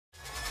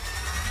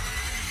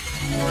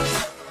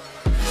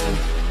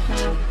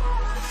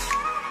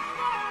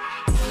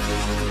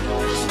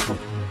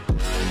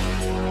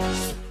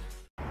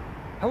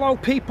Hello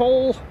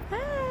people! Hey.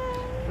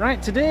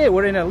 Right, today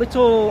we're in a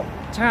little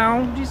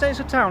town. Did you say it's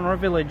a town or a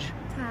village?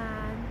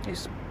 Town.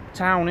 It's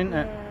town, isn't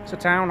it? Yeah. It's a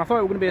town. I thought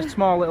it was going to be a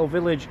small little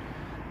village.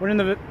 We're in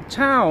the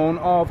town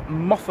of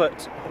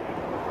Moffat.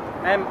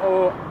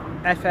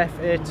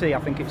 M-O-F-F-A-T, I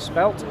think it's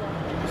spelt.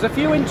 There's a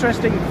few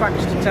interesting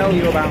facts to tell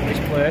you about this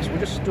place. We're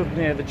just stood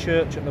near the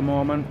church at the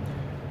moment.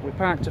 We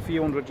parked a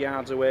few hundred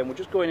yards away and we're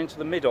just going into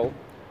the middle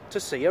to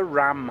see a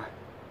ram.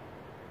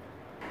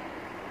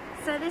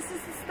 So this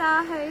is the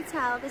Star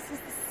Hotel. This is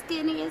the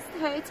skinniest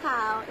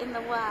hotel in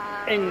the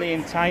world. In the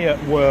entire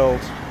world.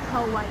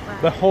 Whole wide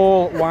world. The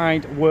whole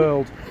wide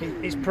world.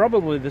 It's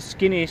probably the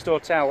skinniest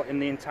hotel in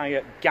the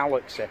entire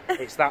galaxy.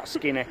 It's that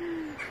skinny.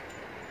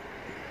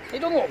 It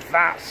doesn't look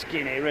that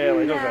skinny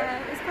really, does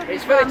it?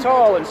 It's very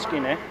tall and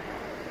skinny.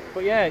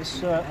 But yeah,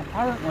 it's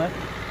apparently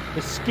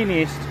the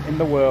skinniest in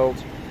the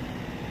world.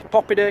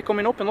 Poppy Day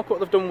coming up, and look what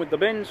they've done with the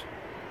bins.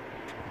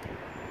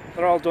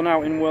 They're all done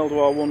out in World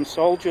War I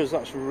soldiers.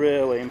 That's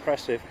really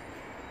impressive.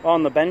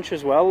 On the bench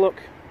as well, look.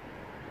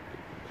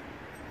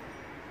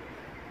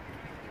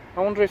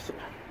 I wonder if...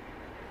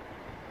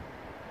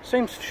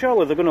 Seems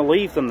surely they're going to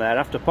leave them there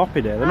after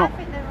Poppy Day. They're not... I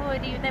think they're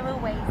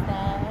always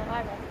there,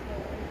 I reckon.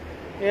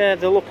 Yeah,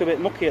 they look a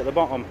bit mucky at the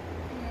bottom.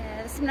 Yeah,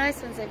 there's some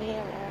nice ones over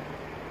here.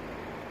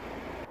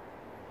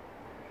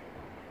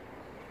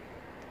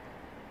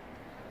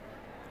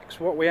 Because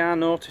what we are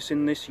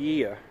noticing this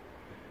year,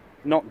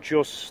 not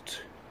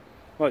just...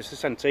 Well, it's the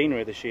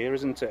centenary this year,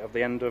 isn't it, of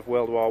the end of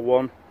World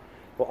War I.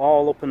 But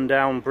all up and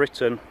down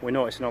Britain, we're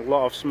noticing a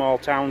lot of small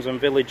towns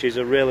and villages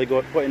are really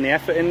putting the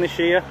effort in this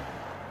year.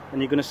 And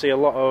you're going to see a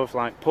lot of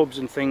like pubs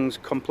and things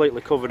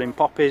completely covered in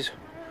poppies.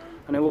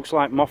 And it looks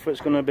like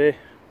Moffat's going to be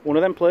one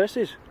of them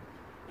places.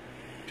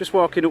 Just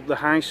walking up the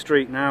high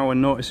street now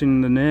and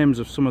noticing the names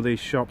of some of these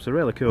shops are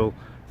really cool.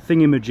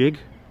 Thingamajig,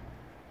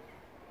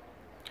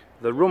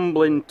 the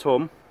Rumbling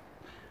Tum,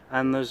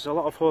 and there's a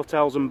lot of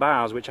hotels and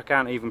bars which I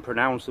can't even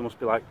pronounce. There must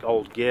be like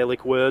old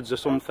Gaelic words or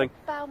something.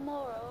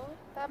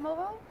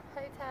 Balmoral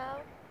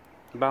Hotel.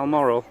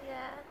 Balmoral.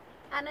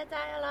 Yeah.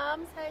 Annandale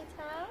Arms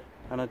Hotel.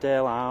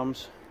 Annandale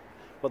Arms.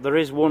 But there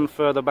is one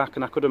further back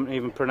and I couldn't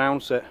even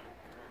pronounce it.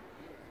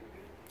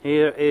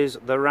 Here is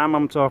the ram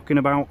I'm talking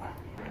about.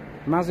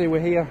 Mazzy,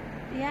 we're here.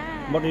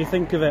 Yeah. What do you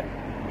think of it?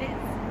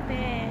 It's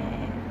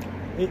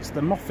big. It's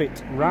the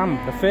Moffat ram,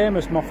 Yeah. the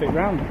famous Moffat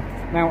ram.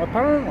 Now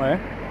apparently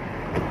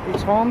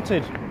it's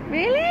haunted.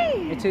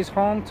 Really? It is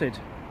haunted.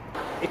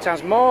 It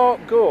has more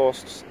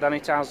ghosts than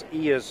it has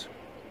ears.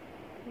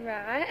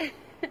 Right.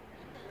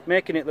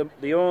 Making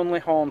it the only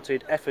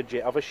haunted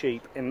effigy of a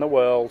sheep in the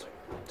world.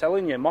 I'm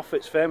telling you,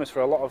 Moffat's famous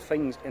for a lot of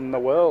things in the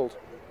world.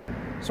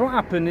 So what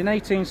happened in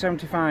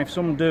 1875,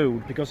 some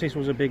dude, because this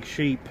was a big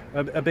sheep,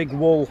 a big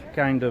wool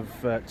kind of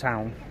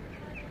town,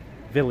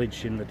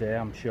 village in the day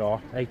I'm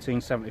sure,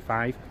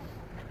 1875.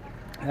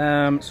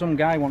 Some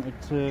guy wanted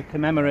to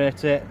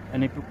commemorate it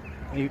and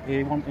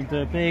he wanted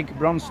a big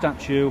bronze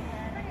statue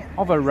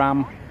of a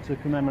ram to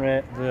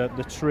commemorate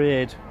the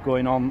trade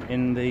going on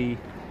in the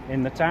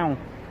town.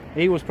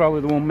 He was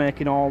probably the one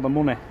making all the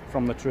money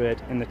from the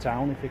trade in the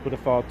town if he could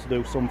afford to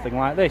do something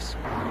like this.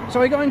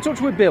 So he got in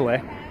touch with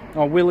Billy,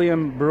 or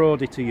William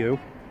Brodie to you,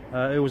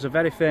 who was a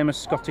very famous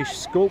Scottish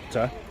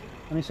sculptor,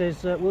 and he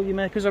says, will you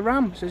make us a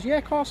ram? He says, yeah,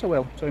 of course I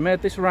will. So he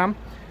made this ram,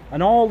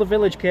 and all the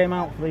village came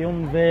out for the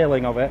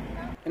unveiling of it.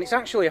 And it's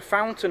actually a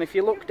fountain. If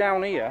you look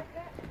down here,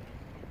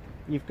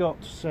 you've got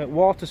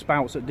water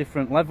spouts at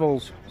different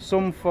levels,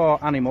 some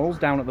for animals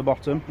down at the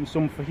bottom and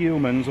some for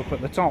humans up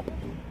at the top.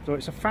 So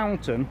it's a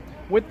fountain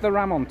with the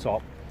ram on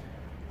top,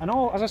 and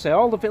all, as I say,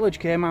 all the village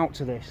came out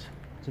to this,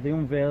 to the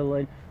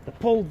unveiling. They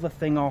pulled the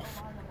thing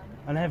off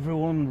and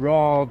everyone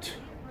roared,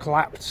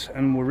 clapped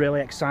and were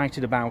really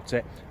excited about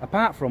it,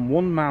 apart from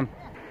one man.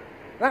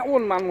 That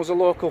one man was a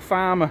local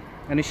farmer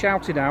and he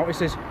shouted out, he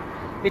says,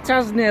 "It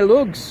has nae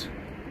lugs."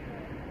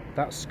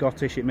 That's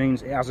Scottish, it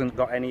means it hasn't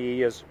got any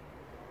ears.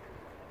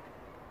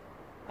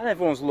 And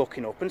everyone's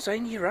looking up and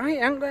saying, "You're right,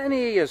 it hasn't got any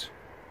ears."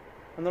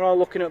 And they're all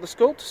looking at the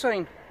sculptor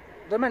saying,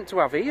 "They're meant to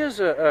have ears,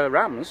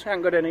 rams,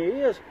 haven't got any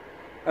ears."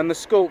 And the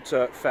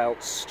sculptor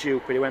felt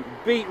stupid. He went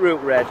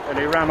beetroot red and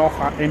he ran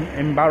off in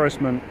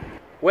embarrassment.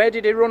 Where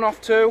did he run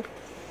off to?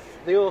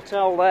 The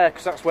hotel there,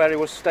 because that's where he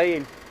was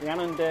staying. The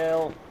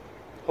Annandale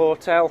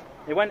Hotel.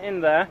 He went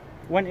in there,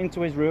 went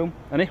into his room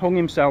and he hung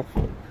himself.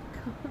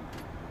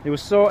 He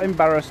was so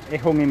embarrassed he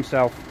hung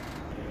himself.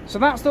 So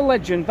that's the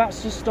legend,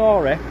 that's the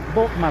story.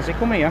 But Mazzy,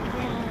 come here.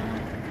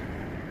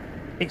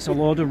 It's a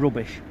load of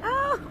rubbish.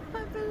 Oh,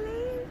 I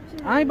believed you.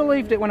 I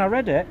believed it when I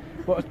read it,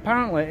 but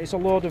apparently it's a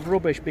load of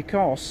rubbish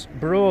because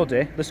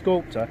Brodie, the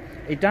sculptor,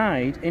 he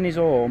died in his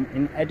home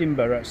in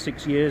Edinburgh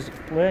 6 years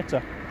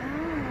later.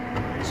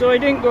 Oh. So he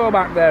didn't go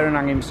back there and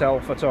hang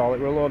himself at all, it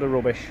were a load of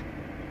rubbish.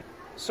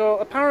 So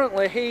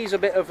apparently he's a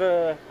bit of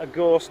a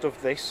ghost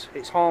of this.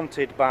 It's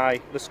haunted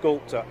by the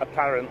sculptor,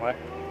 apparently.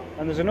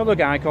 And there's another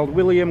guy called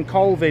William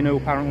Colvin who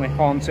apparently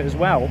haunts it as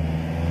well.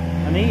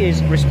 And he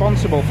is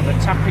responsible for the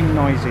tapping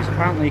noises.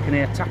 Apparently you can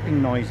hear tapping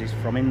noises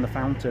from in the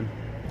fountain.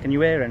 Can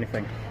you hear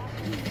anything?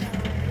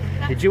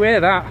 Did you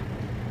hear that?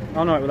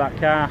 Oh no, it was that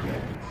car.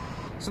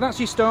 So that's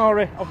your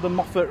story of the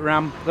Moffat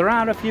Ram. There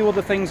are a few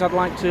other things I'd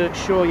like to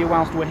show you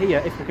whilst we're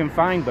here, if we can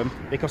find them,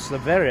 because they're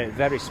very,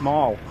 very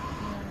small.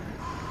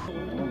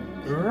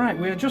 Right,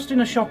 we're just in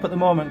a shop at the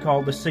moment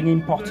called the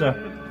Singing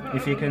Potter.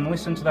 If you can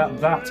listen to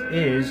that, that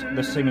is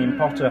the Singing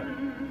Potter.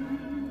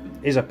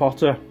 He's a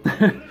potter.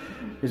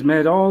 He's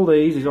made all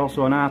these, he's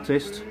also an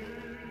artist.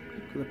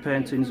 Look at the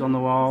paintings on the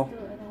wall.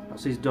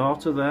 That's his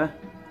daughter there.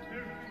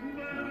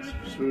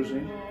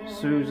 Susie.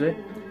 Susie.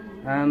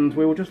 And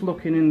we were just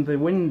looking in the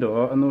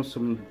window and there was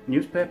some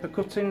newspaper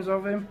cuttings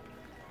of him.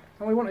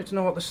 And we wanted to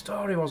know what the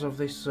story was of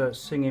this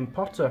Singing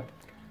Potter.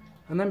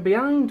 And then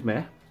behind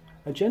me,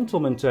 a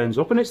gentleman turns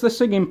up and it's the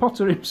Singing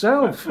Potter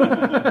himself.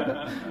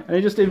 And he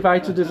just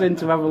invited us in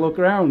to have a look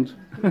around.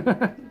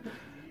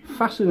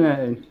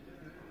 Fascinating.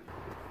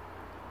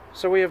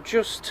 So we have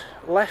just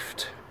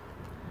left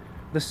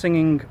the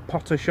Singing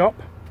Potter shop.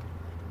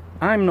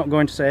 I'm not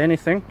going to say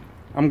anything.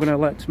 I'm going to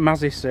let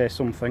Mazzy say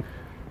something.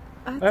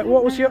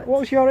 What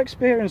was your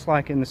experience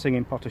like in the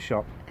Singing Potter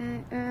shop?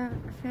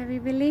 Very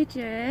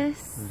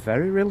religious.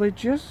 Very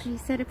religious? He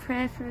said a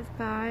prayer for us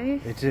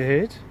both. It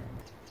did.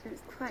 It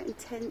was quite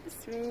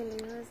intense, really,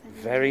 wasn't it?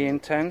 Very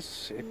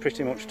intense. It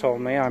pretty much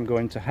told me I'm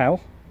going to hell.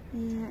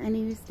 Yeah, and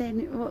he was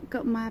saying what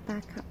got my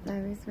back up though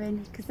is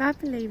when, because I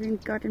believe in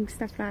God and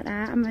stuff like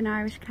that. I'm an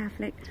Irish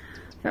Catholic,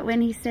 but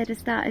when he said it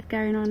started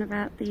going on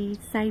about the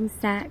same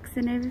sex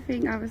and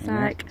everything, I was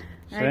like,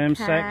 same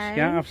okay. sex,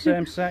 can't have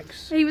same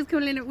sex. He was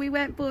calling it, we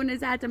weren't born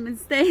as Adam and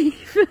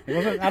Steve. It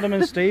wasn't Adam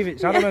and Steve,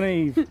 it's Adam and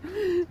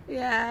Eve.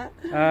 Yeah.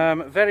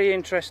 Very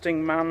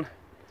interesting man,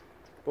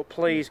 but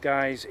please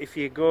guys, if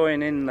you're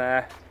going in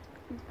there,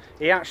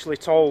 he actually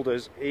told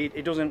us he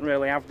doesn't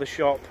really have the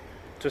shop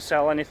to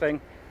sell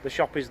anything. The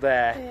shop is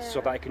there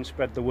so that he can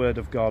spread the word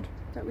of God.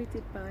 But we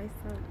did buy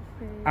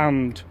something.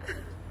 And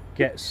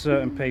get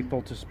certain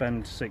people to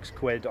spend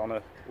 £6 on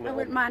a little I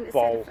wouldn't mind,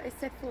 bowl. it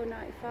said £4.95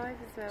 as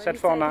well. It said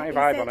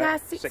 £4.95 on it,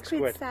 that's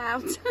 £6.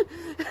 Sound.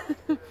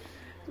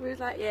 We was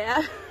like,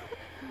 yeah.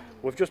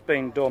 We've just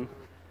been done.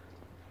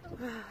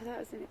 Wow, that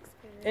was an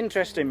experience.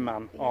 Interesting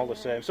man, all the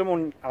same.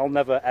 Someone I'll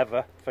never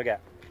ever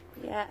forget.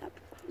 Yeah,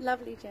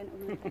 lovely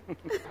gentleman.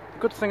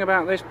 Good thing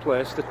about this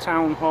place, the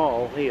town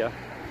hall here,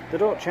 they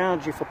don't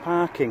charge you for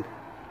parking,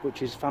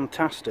 which is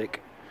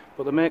fantastic,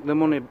 but they make the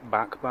money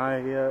back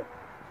by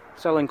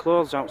selling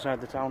clothes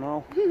outside the town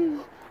hall.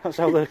 That's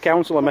how the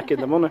council are making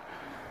the money.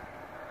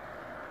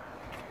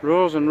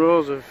 Rows and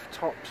rows of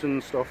tops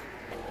and stuff.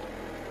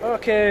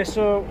 Okay,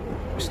 so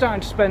we're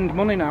starting to spend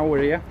money now,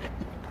 we're here.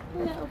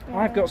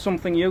 I've got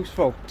something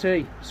useful.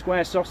 Tea,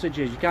 square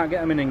sausages, you can't get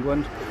them in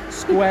England.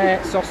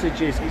 Square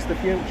sausages, it's the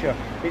future.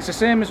 It's the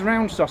same as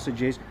round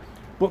sausages,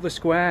 but they're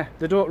square.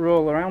 They don't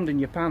roll around in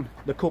your pan,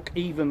 they cook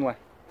evenly.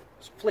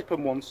 Just flip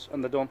them once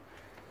and they're done.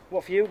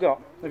 What have you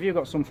got? Have you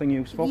got something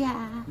useful?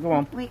 Yeah. Go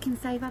on. We can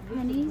save our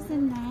pennies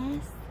in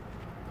this.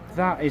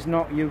 That is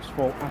not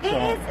useful at all.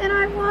 It is, and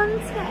I want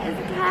it as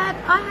a cab.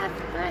 I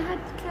had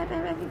Care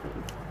Bear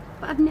everything,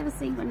 but I've never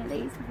seen one of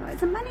these before.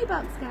 It's a money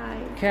box,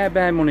 guys. Care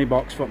Bear money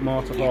box for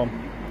motorhome.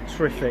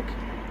 Terrific.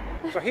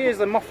 So here's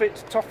the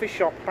Moffat toffee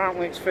shop.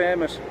 Apparently it's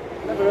famous.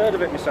 Never heard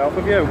of it myself,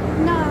 have you?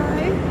 No.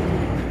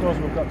 I suppose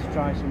we've got to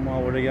try some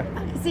while we're here.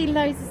 I can see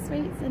loads of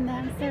sweets in there.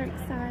 I'm so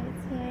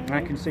excited.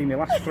 I can see my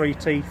last 3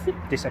 teeth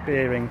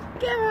disappearing.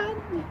 Go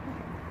on.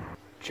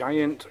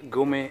 Giant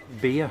gummy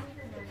beer.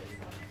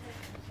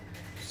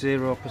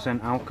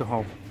 0%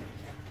 alcohol.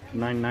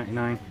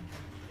 $9.99.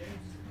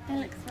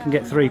 You can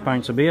get 3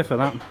 pints of beer for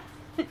that.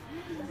 Have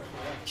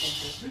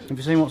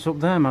you seen what's up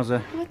there,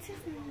 Mazza? What is it?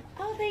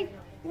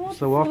 Oh, It's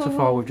the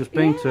waterfall we've just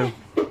been to.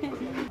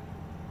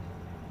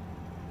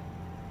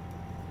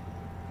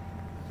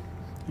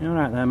 You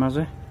alright there,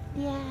 Mazzy?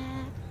 Yeah,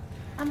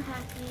 I'm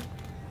happy.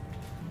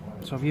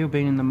 So have you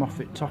been in the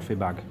Moffat toffee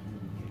bag?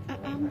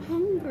 I'm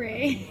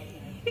hungry.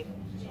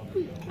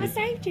 I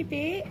saved you a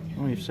bit.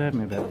 Oh, you've saved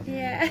me a bit.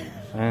 Yeah.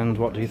 And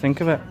what do you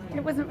think of it?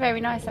 It wasn't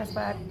very nice, that's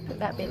why I put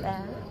that bit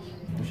there.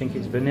 You think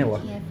it's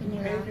vanilla? Yeah,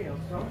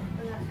 vanilla.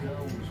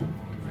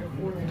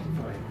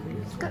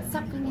 It's got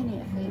something in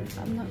it, I think,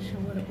 but I'm not sure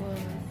what it was.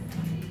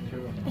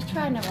 Let's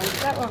try another one.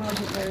 That one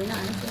wasn't very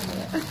nice, was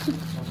it?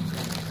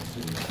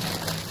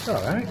 It's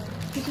alright.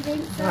 Did you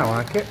think so? I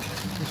like it.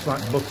 It's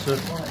like butter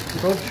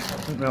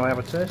fudge. Didn't really have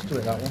a taste to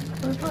it, that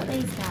one. We've got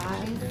these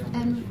guys.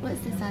 And what's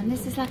this one?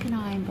 This is like an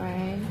iron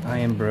brew.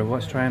 Iron brew.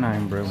 Let's try an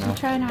iron brew now. We'll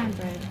try an iron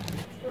brew.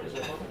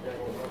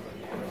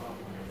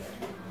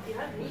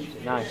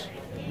 Nice.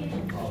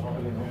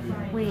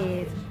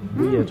 Weird.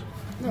 Weird.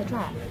 Look,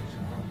 try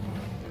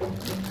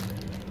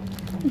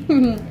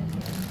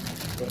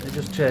It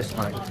just tastes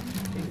like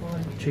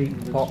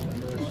cheap pot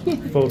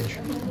fudge.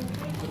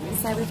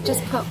 So we've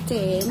just popped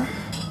in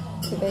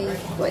to be,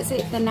 what is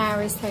it, the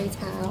narrowest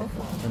hotel?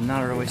 The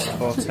narrowest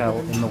hotel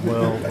in the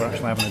world. We're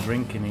actually having a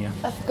drink in here.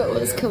 I forgot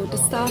what it's called, the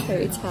Star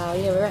Hotel.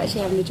 Yeah, we're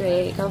actually having a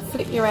drink. I'll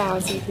flip you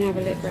around so you can have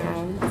a look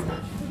round.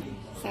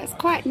 So it's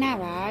quite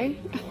narrow.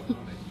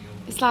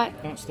 It's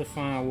like... That's the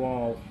far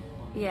wall.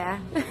 Yeah.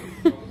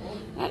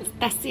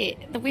 That's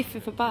it, the width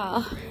of a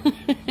bar.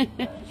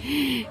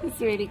 It's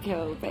really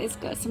cool, but it's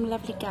got some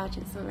lovely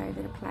gadgets all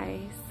over the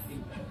place.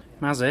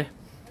 Mazzy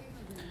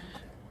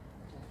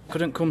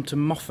couldn't come to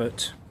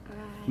Moffat.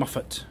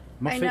 Moffat,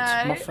 I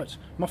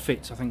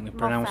think they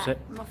pronounce it.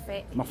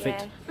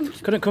 Moffat. Yeah.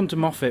 Couldn't come to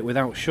Moffat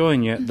without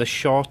showing you the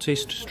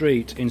shortest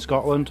street in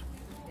Scotland.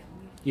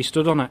 You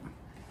stood on it.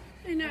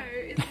 I know,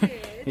 it's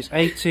weird. It's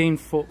 18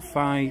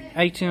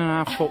 and a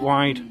half foot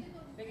wide.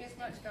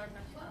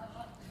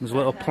 There's a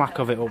little plaque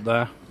of it up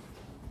there.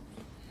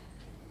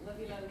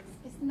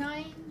 It's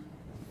 9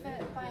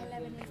 foot by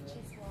 11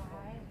 inches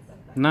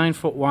wide. 9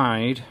 foot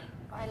wide.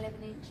 By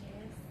 11 inches.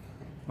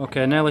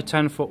 Okay, nearly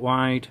 10 foot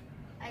wide.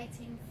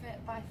 18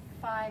 foot by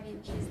 5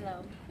 inches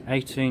long.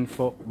 18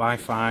 foot by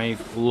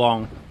 5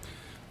 long.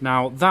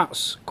 Now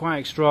that's quite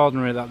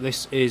extraordinary that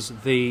this is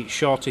the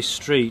shortest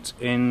street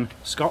in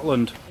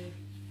Scotland.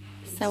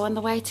 So on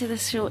the way to the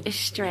shortest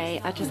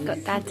street, I just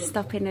got Dad to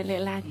stop in a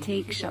little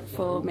antique shop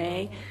for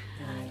me.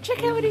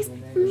 Check out all these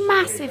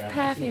massive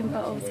perfume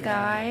bottles,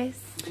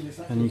 guys.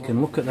 And you can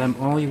look at them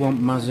all you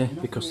want, Mazzy,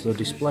 because they're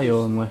display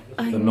only.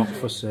 They're not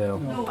for sale.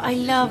 But I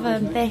love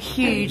them. They're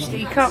huge.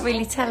 You can't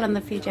really tell on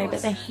the video,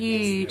 but they're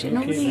huge. And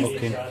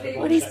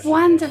all these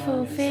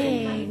wonderful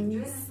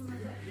things.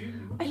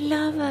 I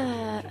love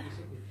it.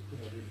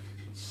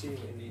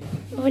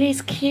 All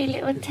these cute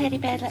little teddy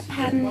bears like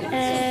pandas.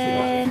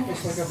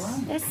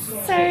 They're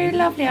so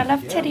lovely. I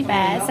love teddy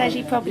bears, as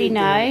you probably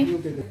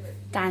know.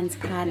 Dan's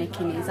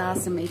panicking. He's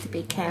asking me to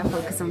be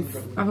careful because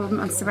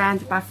I'm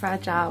surrounded by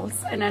fragiles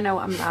and I know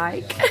what I'm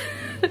like.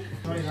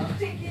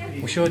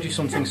 We showed you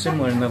something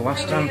similar in the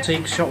last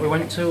antique shop we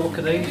went to. Look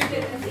at these.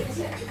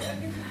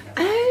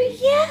 Oh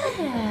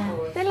yeah,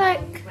 they're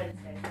like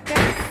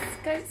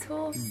goat's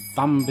horse.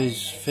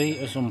 Bambi's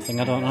feet or something,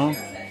 I don't know.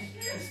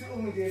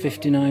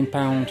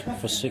 £59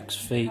 for 6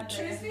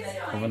 feet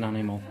of an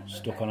animal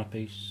stuck on a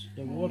piece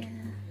of wood.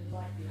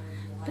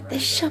 But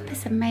this shop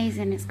is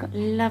amazing. It's got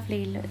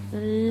lovely,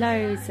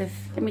 loads of...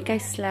 Let me go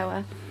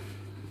slower.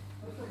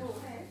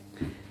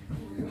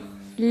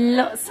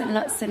 Lots and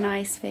lots of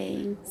nice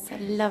things. I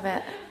love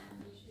it.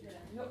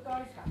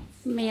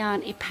 Me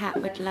auntie Pat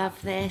would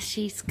love this.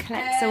 She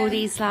collects all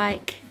these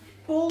like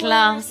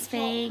glass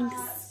things.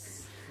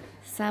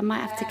 So I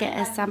might have to get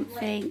her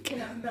something.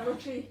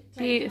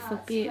 Beautiful,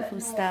 beautiful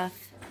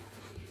stuff.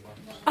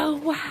 Oh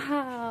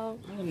wow!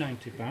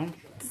 £90.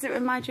 Does it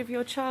remind you of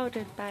your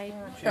childhood, babe?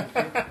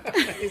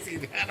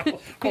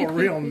 Oh,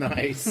 real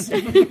nice.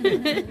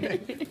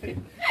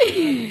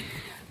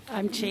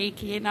 I'm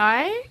cheeky, you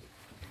know.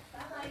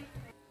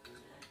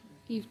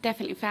 You've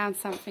definitely found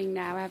something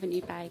now, haven't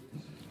you, babe?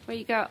 What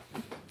you got?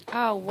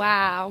 Oh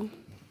wow,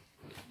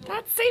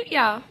 that suit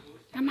ya.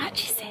 How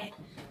much is it?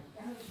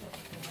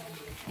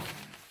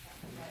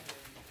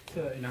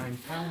 £39.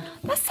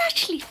 That's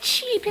actually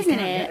cheap, isn't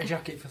it? Get a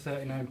jacket for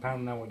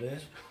 £39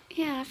 nowadays.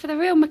 Yeah, for the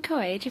real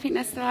McCoy. Do you think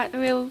that's like the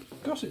real?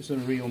 Of course, it's a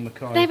real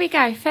McCoy. There we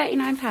go,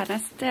 £39.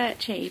 That's dirt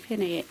cheap,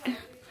 isn't it?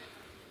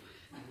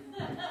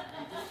 I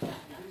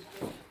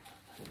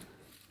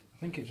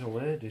think it's a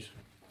ladies.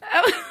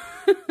 Oh.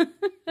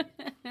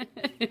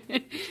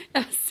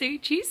 That'll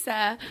suit you,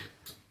 sir.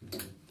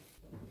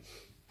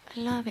 I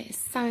love it. It's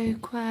so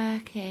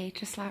quirky.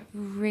 Just like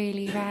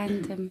really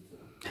random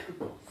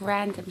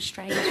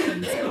strange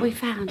things that we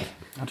found.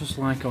 I just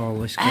like all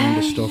this kind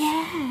of stuff.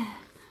 Yeah.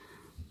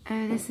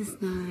 Oh, this is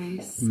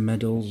nice.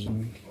 Medals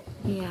and...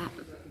 Yeah.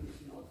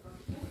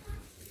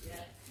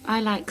 I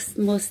like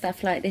more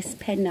stuff like this,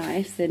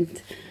 penknives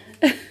and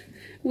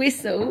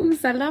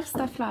whistles. I love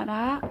stuff like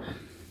that.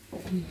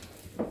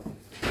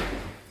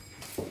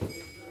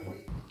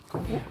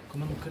 Come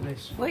on, look at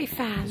this. What you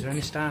found? Is there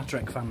any Star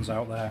Trek fans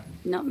out there?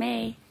 Not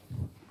me.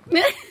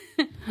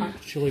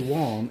 Actually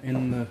worn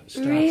in the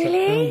Star Really?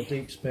 Trek film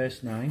Deep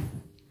Space Nine.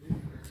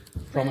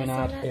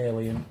 Promenade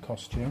alien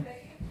costume.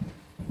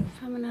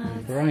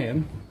 Promenade.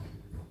 Brian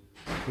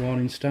worn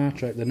in Star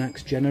Trek The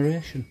Next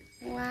Generation.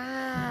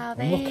 Wow,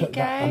 there And you look at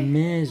that go.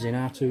 amazing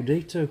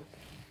R2-D2.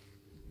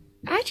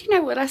 How do you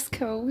know what that's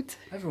called?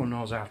 Everyone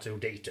knows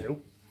R2-D2.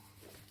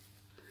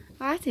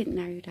 I didn't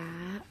know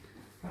that.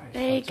 That is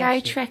There you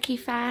fantastic. go, Trekkie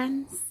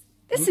fans.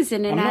 This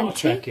isn't an I'm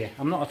antique. not a Trekkie.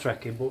 I'm not a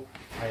Trekkie, but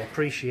I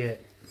appreciate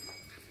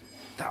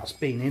that's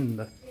been in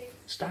the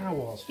Star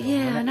Wars film.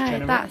 Yeah, I The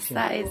know. Next Generation.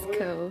 That is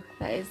cool.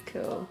 That is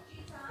cool.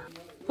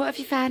 What have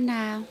you found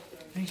now?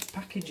 These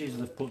packages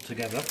they've put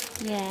together.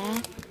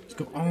 Yeah. It's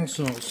got all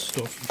sorts of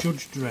stuff.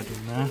 Judge Dredd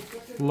in there.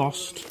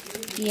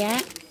 Lost. Yeah.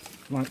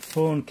 Like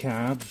phone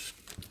cards.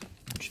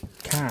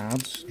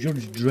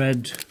 Judge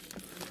Dredd.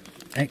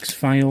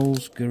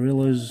 X-Files.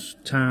 Gorillas.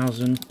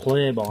 Tarzan.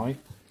 Playboy.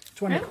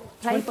 20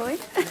 Playboy.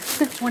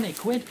 20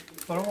 quid.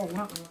 for all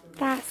that.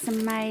 That's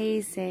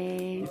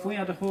amazing. If we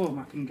had a home,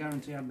 I can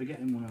guarantee I'd be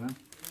getting one of them.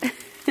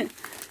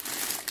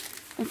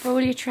 And for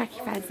all your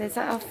Trekkie fans, there's,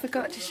 I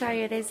forgot to show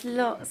you, there's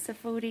lots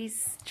of all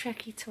these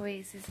Trekkie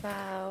toys as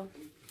well.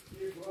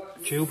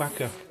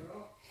 Chewbacca.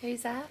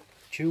 Who's that?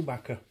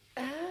 Chewbacca.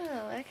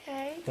 Oh,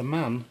 okay. The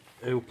man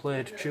who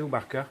played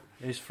Chewbacca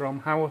is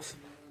from Haworth.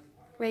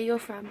 Where you're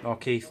from? Or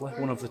Keighley,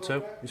 one of the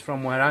two. He's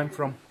from where I'm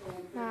from.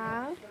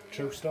 Wow.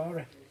 True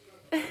story.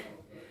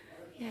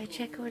 Yeah,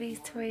 check all these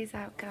toys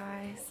out,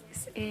 guys.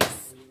 This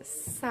is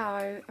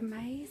so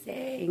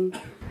amazing.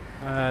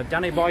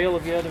 Danny Boyle,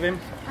 have you heard of him?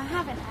 I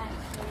haven't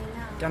actually,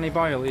 no. Danny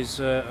Boyle is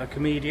a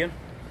comedian.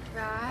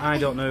 Right. I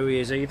don't know who he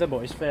is either, but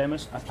he's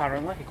famous,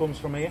 apparently. He comes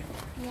from here.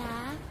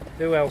 Yeah.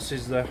 Who else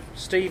is there?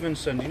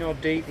 Stevenson. Do you know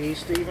D.E.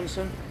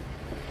 Stevenson?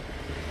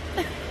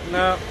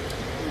 No.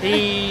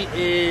 He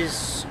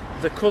is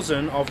the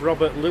cousin of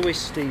Robert Louis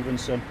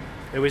Stevenson,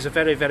 who is a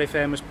very, very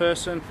famous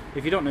person.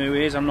 If you don't know who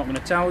he is, I'm not going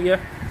to tell you.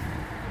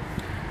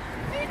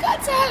 You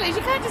can't tell us,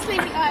 you can't just leave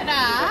it like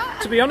that.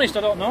 To be honest,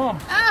 I don't know.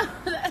 Oh,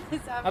 that is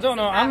I don't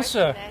know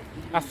answer.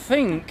 I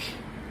think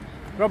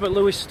Robert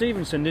Louis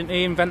Stevenson, didn't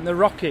he invent the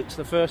rocket,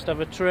 the first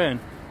ever train?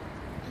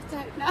 I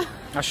don't know.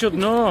 I should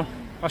know.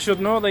 I should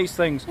know these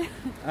things.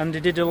 And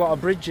he did a lot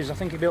of bridges. I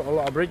think he built a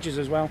lot of bridges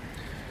as well.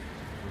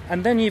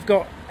 And then you've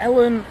got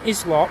Ellen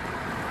Islop,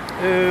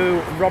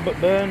 who Robert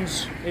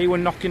Burns, he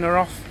was knocking her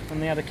off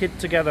and they had a kid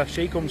together.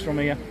 She comes from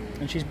here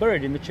and she's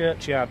buried in the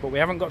churchyard, but we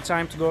haven't got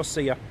time to go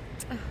see her.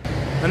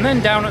 And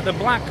then down at the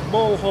Black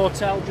Bull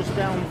Hotel just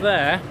down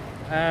there,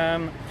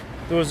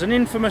 there was an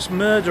infamous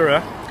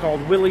murderer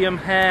called William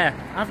Hare.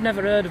 I've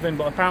never heard of him,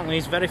 but apparently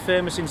he's very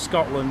famous in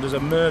Scotland as a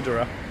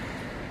murderer.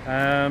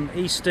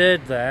 He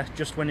stayed there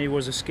just when he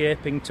was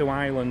escaping to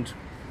Ireland.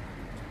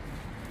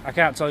 I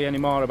can't tell you any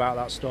more about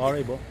that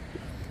story, but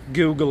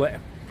Google it.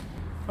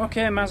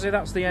 Okay, Mazzy,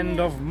 that's the end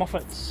of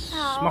Moffat's.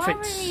 Oh,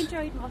 Moffat's. I really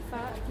enjoyed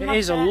Moffat. It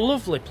is a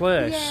lovely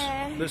place.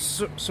 Yeah.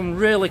 There's some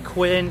really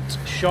quaint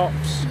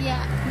shops.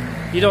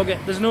 Yeah. You don't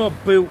get, there's no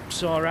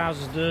Boots or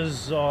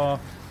Asda's or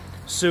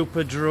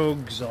Super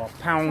Drugs or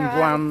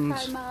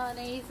Poundlands,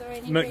 Marnie's or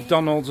anything.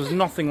 McDonald's. There's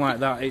nothing like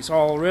that. It's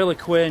all really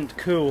quaint,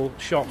 cool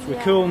shops with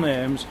cool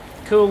names,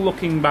 cool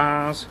looking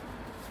bars.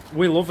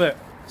 We love it.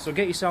 So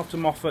get yourself to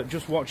Moffat,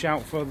 just watch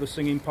out for the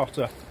Singing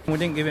Potter. We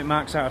didn't give it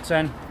marks out of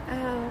 10.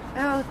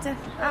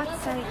 I'd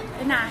say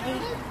an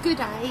 8. Good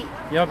 8.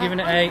 You're giving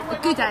it 8? A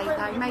good 8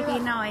 though, maybe a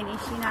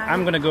 9-ish, you know.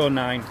 I'm going to go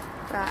 9.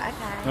 Right,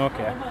 okay.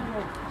 Okay.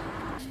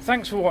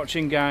 Thanks for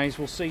watching, guys.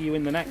 We'll see you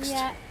in the next.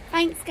 Yeah.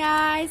 Thanks,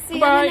 guys. See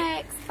Bye. you in the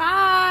next.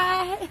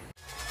 Bye.